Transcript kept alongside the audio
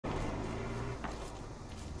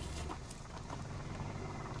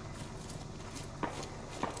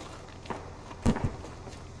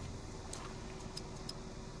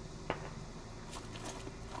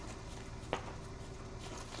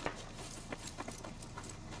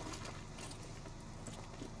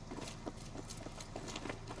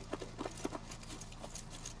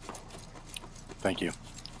Thank you.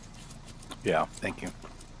 Yeah, thank you.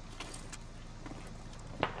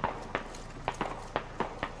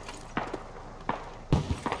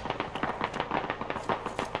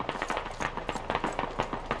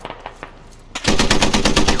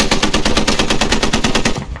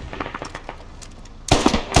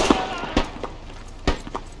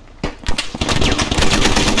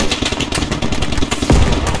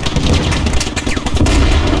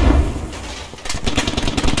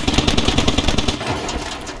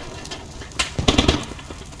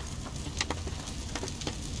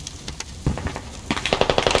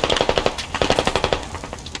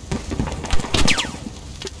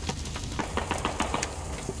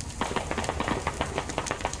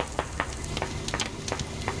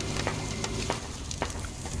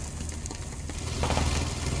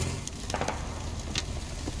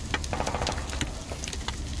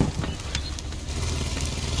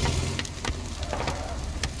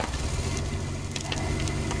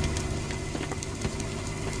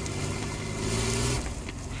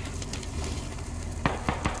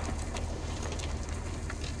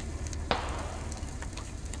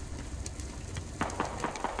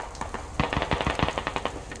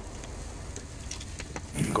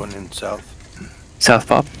 Going in south. South,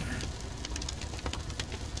 Bob.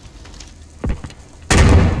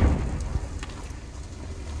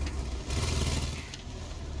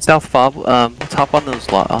 South, Bob. Let's hop on those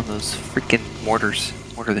freaking mortars.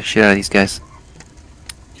 Mortar the shit out of these guys.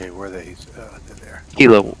 Okay, where are they? They're there.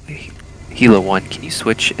 Hilo 1, can you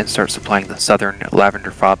switch and start supplying the southern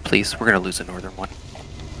lavender fob, please? We're gonna lose the northern one.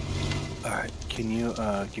 Alright, can you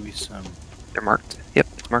give me some... They're marked. Yep,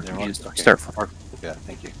 it's marked. They're You marked? just Okay. start from. Yeah,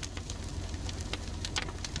 thank you.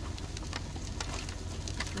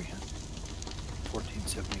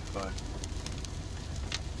 1475.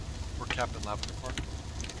 We're capped in Lavender Park.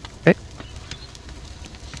 Okay.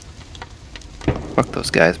 Fuck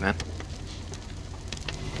those guys, man.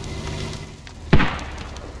 I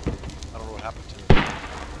don't know what happened to it.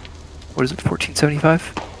 What is it,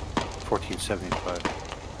 1475? 1475.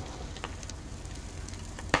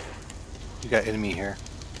 You got enemy here.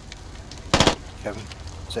 Kevin?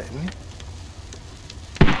 Is that enemy?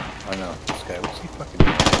 Oh no, this guy, what's he fucking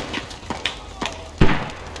doing?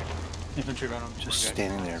 Infantry runner. Just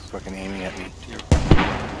standing there fucking aiming at me.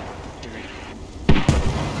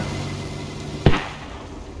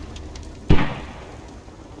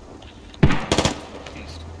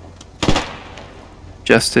 East.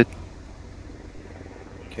 Adjusted.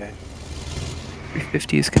 Okay.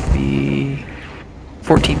 350 is gonna be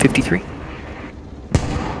 1453.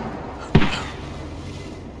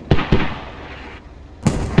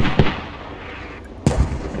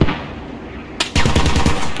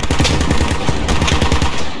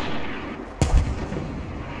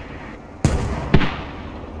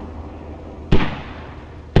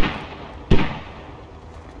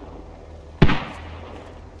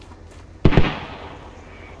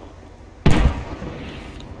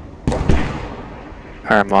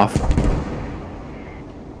 Alright, I'm off.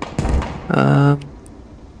 I'm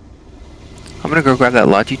gonna go grab that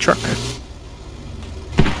Logi truck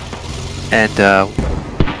and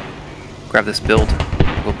grab this build.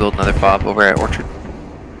 We'll build another fob over at Orchard.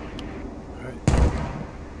 Alright.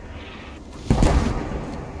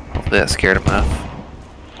 Hopefully that scared him enough.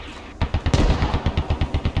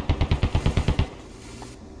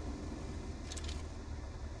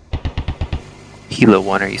 Hilo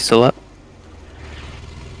 1, are you still up?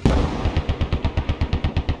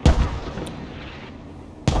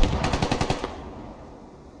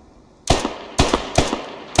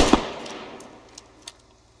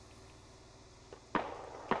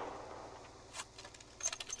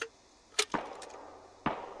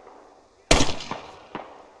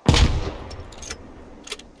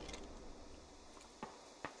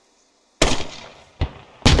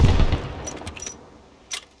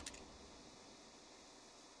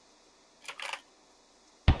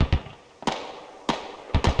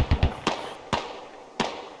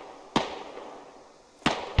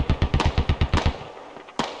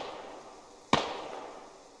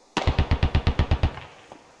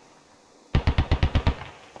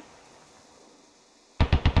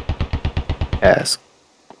 Yes.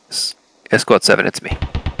 Squad 7, it's me.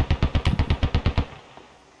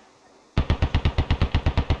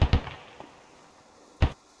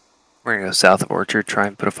 We're gonna go south of Orchard, try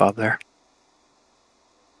and put a fob there.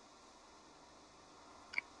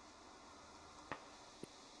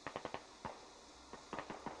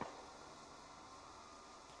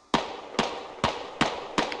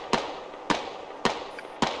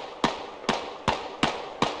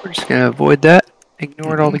 We're just gonna avoid that,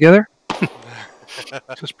 ignore it altogether.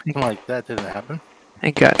 Just pretend like that didn't happen.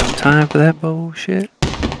 Ain't got no time for that bullshit.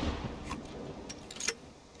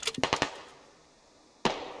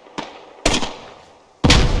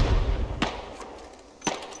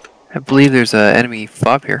 I believe there's an enemy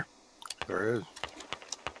fob here. There is.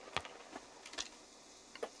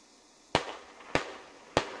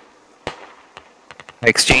 I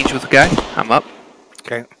exchange with the guy. I'm up.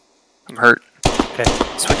 Okay. I'm hurt. Okay.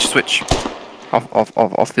 Switch.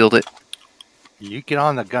 I'll field it. You get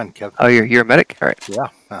on the gun, Kev. Oh, you're a medic? Alright. Yeah.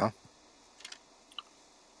 I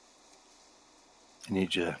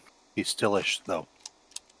need you to be stillish, though.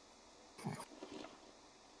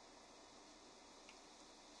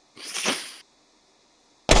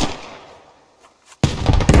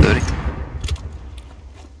 Loading.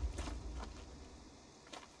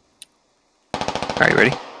 Alright,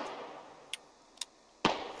 ready?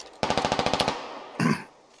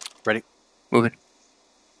 Ready? Moving.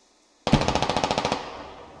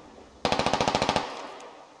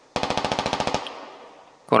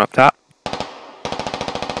 Going up top.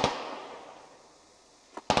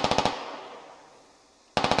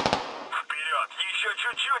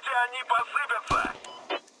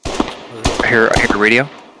 I hear a radio.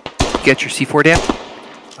 Get your C4 down.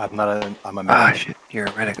 I'm not a. I'm a Ah, medic. shit. You're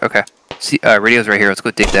a medic. Okay. See, radio's right here. Let's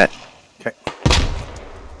go dig that. Okay.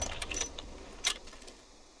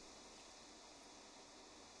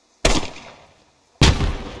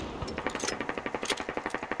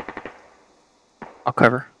 I'll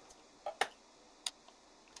cover.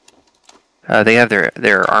 They have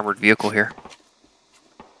their armored vehicle here.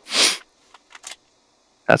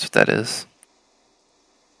 That's what that is.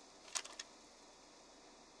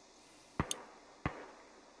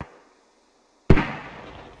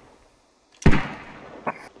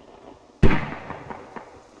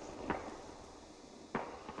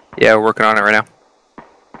 Yeah, we're working on it right now.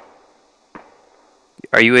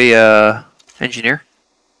 Are you a engineer?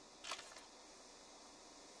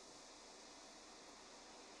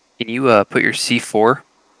 Can you put your C4?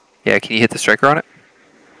 Yeah, can you hit the striker on it?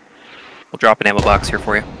 We'll drop an ammo box here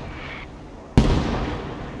for you.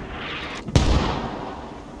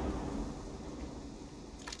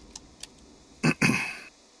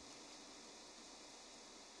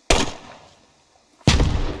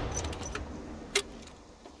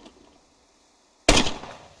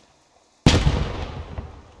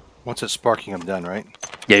 Once it's sparking, I'm done, right?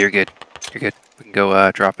 Yeah, you're good. You're good. We can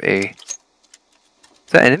go drop a... Is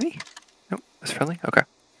that enemy? Nope, that's friendly? Okay.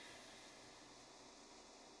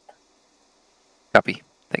 Copy.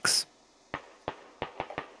 Thanks.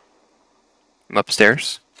 I'm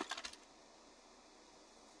upstairs.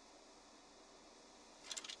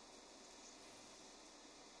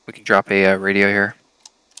 We can drop a radio here.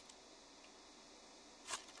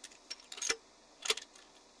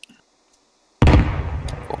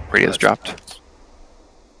 Cool. Radio's dropped. Nice.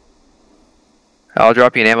 I'll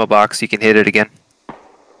drop you an ammo box. You can hit it again.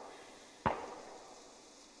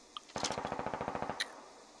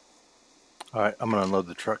 All right, I'm gonna unload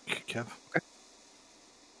the truck, Kev. Okay.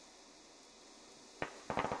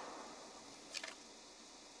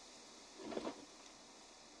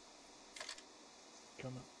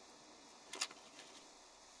 Coming.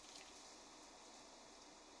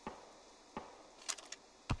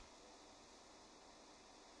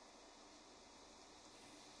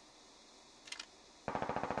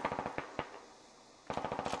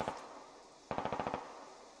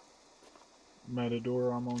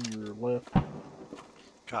 Matador, I'm on your left.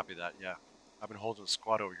 Copy that, yeah. I've been holding a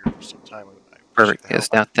squad over here for some time. I Perfect. appreciate the Yes,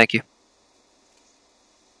 help. down. Thank you.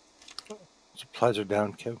 Supplies are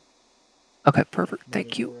down, Kev. Okay, perfect.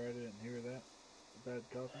 Thank you. Matador, I didn't hear that. Bad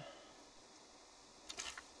copy.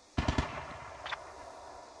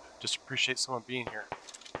 Just appreciate someone being here.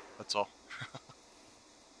 That's all.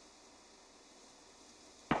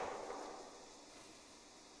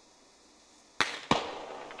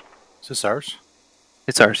 Is this ours?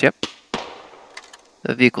 It's ours, yep.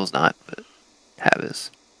 The vehicle's not, but Hab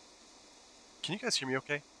is. Can you guys hear me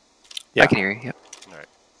okay? Yeah. I can hear you, yep. Alright.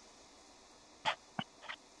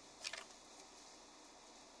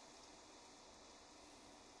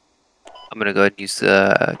 I'm gonna go ahead and use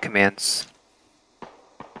commands.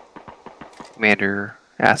 Commander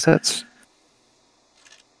assets.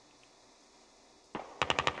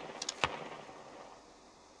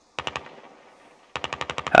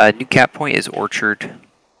 New cap point is Orchard.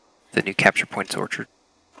 The new capture point is Orchard.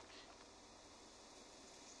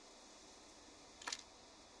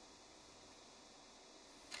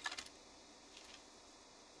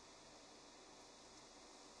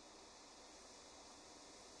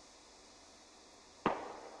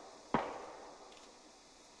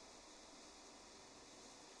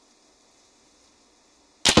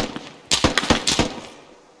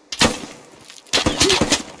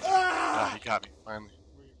 got me, finally.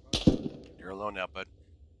 Where you find? You're alone now, bud.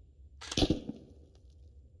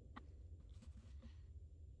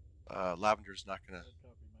 Lavender's not gonna Bad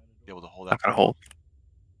copy, Matador. be able to hold Not out. gonna hold.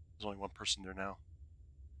 There's only one person there now.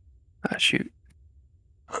 Ah, shoot.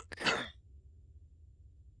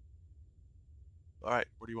 Alright,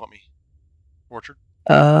 where do you want me? Orchard?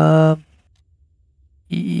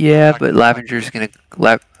 Yeah, Back but to the Lavender's gonna.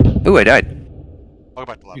 Ooh, I died. I'll go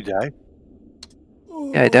back to You Lavender. died?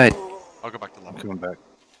 Yeah, I died. I'll go back to I'm Lavender. coming back.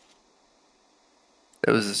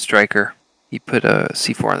 That was a striker. He put a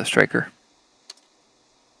C4 on the striker.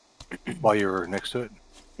 While you were next to it?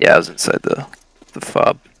 Yeah, I was inside the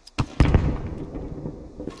fob.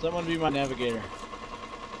 Someone be my navigator.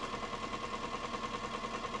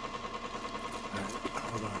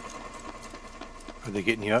 Hold on. Are they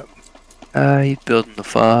getting you up? He's building the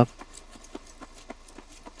fob.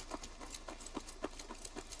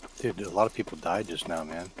 Dude, a lot of people died just now,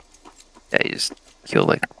 man. Yeah, he just killed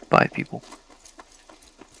like 5 people.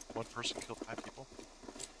 One person killed 5 people?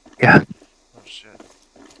 Yeah. Oh shit.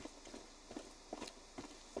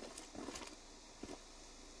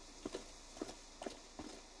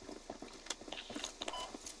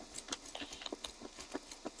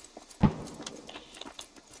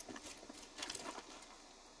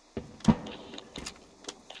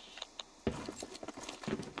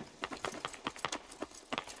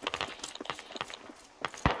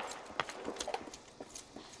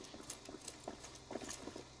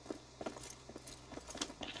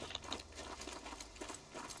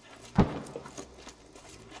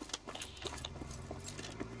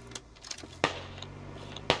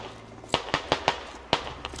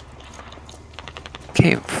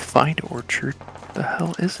 Can't find Orchard. The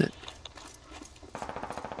hell is it?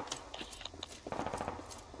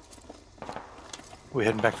 We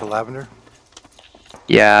heading back to Lavender?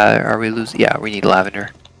 Yeah, are we losing? Yeah, we need Lavender.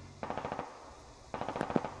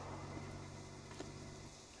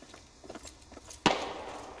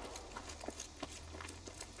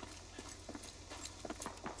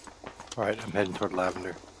 Alright, I'm heading toward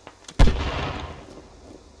Lavender.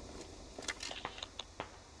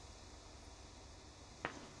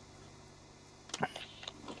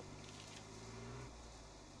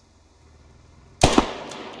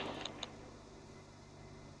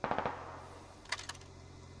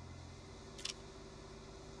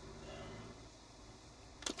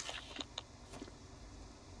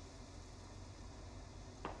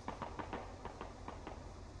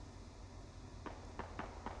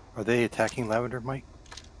 Are they attacking Lavender, Mike?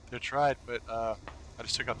 They tried, but I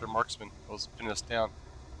just took out their marksman. It was pinning us down.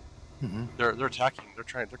 Mm-hmm. They're attacking. They're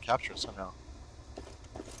capturing us somehow.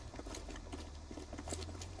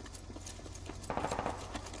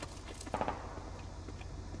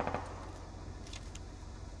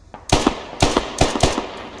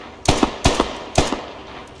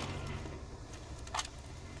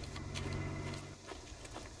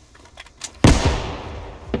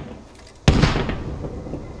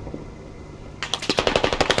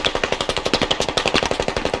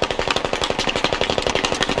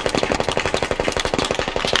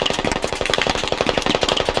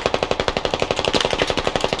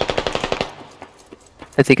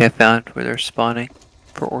 I think I found where they're spawning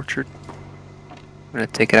for Orchard. I'm gonna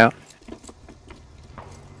take it out.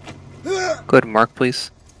 Go ahead and mark,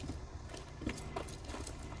 please.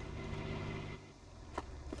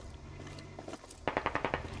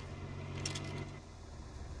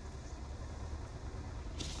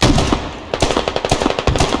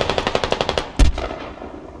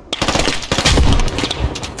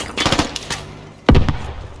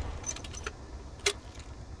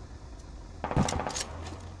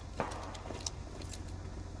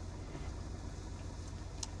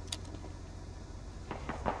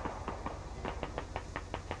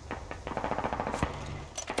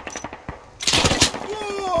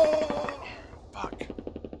 Fuck.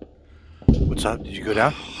 What's up? Did you go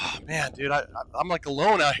down? Man, dude, I'm like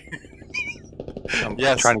alone out here. I'm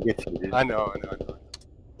Yes. trying to get to you, dude. I know.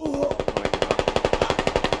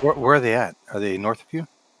 Where are they at? Are they north of you?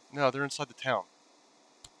 No, they're inside the town.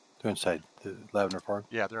 They're inside the Lavender Farm.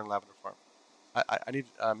 Yeah, they're in Lavender Farm. I need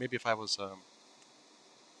maybe if I was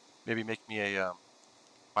maybe make me a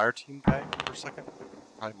fire team guy for a second.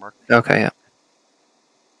 Probably mark. Okay, yeah.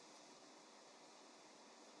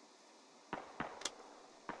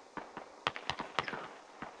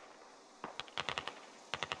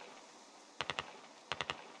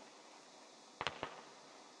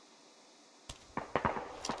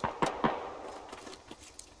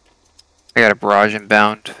 I got a barrage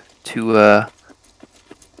inbound to the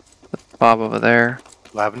fob over there.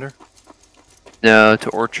 Lavender? No, to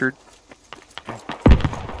Orchard.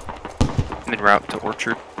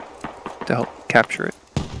 Orchard to help capture it.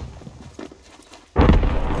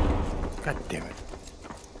 God damn it.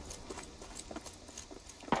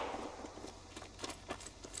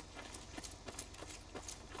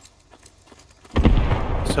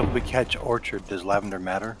 So if we catch Orchard, does Lavender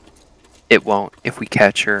matter? It won't if we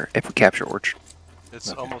capture Orchard,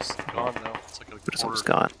 It's Okay. almost gone now. It's like a but it's almost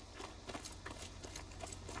quarter. gone.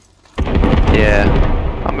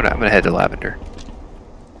 Yeah, I'm gonna head to Lavender.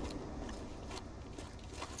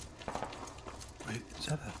 Wait, is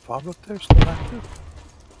that a fob up there still active?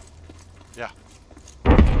 Yeah.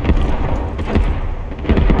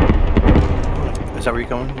 Is that where you're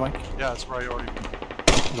going, Mike? Yeah, that's where I already.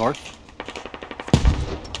 North?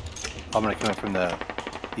 I'm gonna come in from the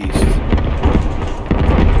east.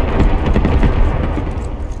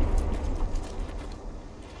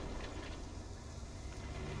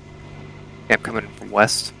 Yeah, I'm coming from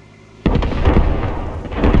west.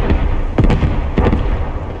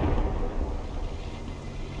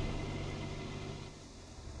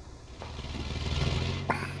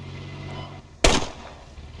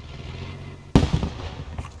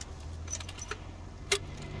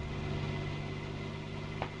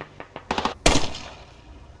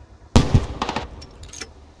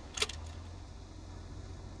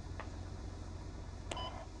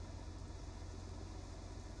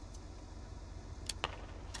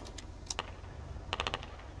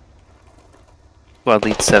 Squad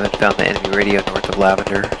Lead 7 found the enemy radio north of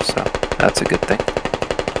Lavender, so that's a good thing.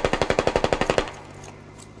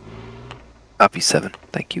 Copy 7,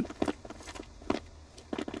 thank you.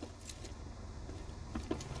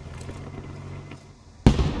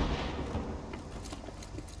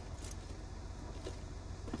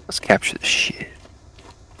 Let's capture this shit.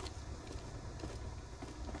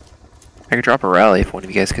 I could drop a rally if one of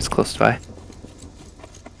you guys gets close by.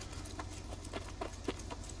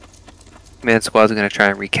 Command Squad's going to try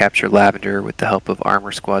and recapture Lavender with the help of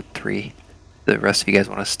Armor Squad 3. The rest of you guys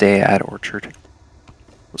want to stay at Orchard.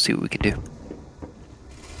 We'll see what we can do.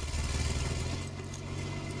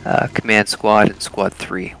 Command Squad and Squad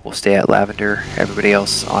 3 will stay at Lavender. Everybody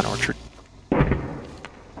else on Orchard.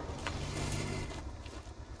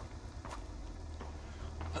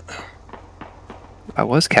 I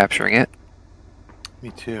was capturing it.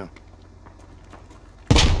 Me too.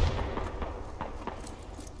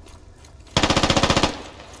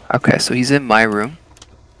 Okay, so he's in my room.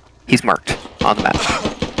 He's marked on the map.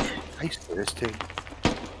 I used to do this too.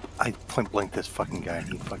 I point blank this fucking guy and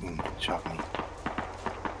he fucking shot me.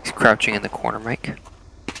 He's crouching in the corner, Mike.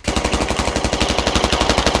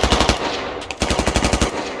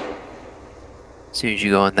 As soon as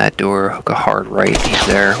you go in that door, hook a hard right, he's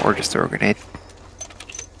there, or just throw a grenade.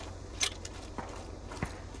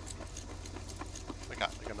 I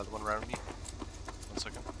got another one around me. 1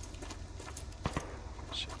 second.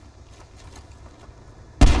 Shit.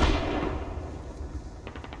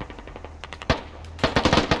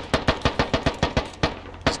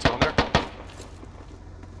 Still in there?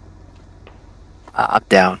 I'm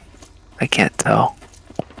down. I can't tell.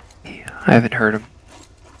 Yeah, I haven't heard him.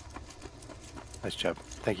 Nice job.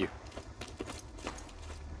 Thank you.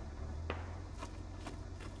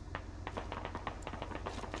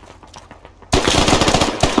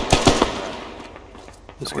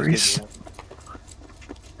 This guy's Worries.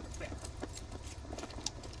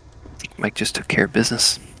 getting Mike just took care of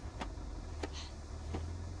business.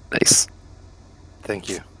 Nice. Thank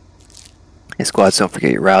you. Hey squads, don't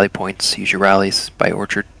forget your rally points. Use your rallies by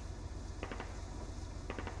Orchard.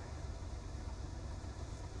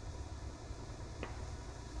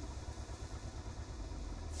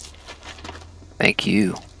 Thank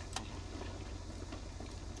you.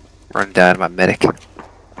 Run down to my medic.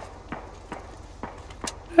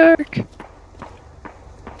 Medic.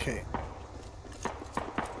 Okay.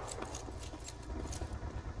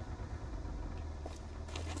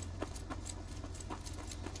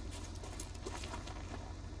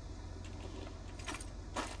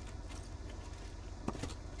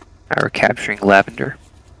 Now we're capturing Lavender.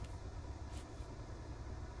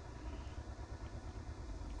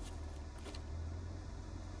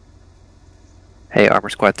 Hey, Armor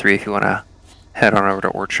Squad 3, if you want to head on over to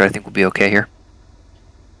Orchard, I think we'll be okay here.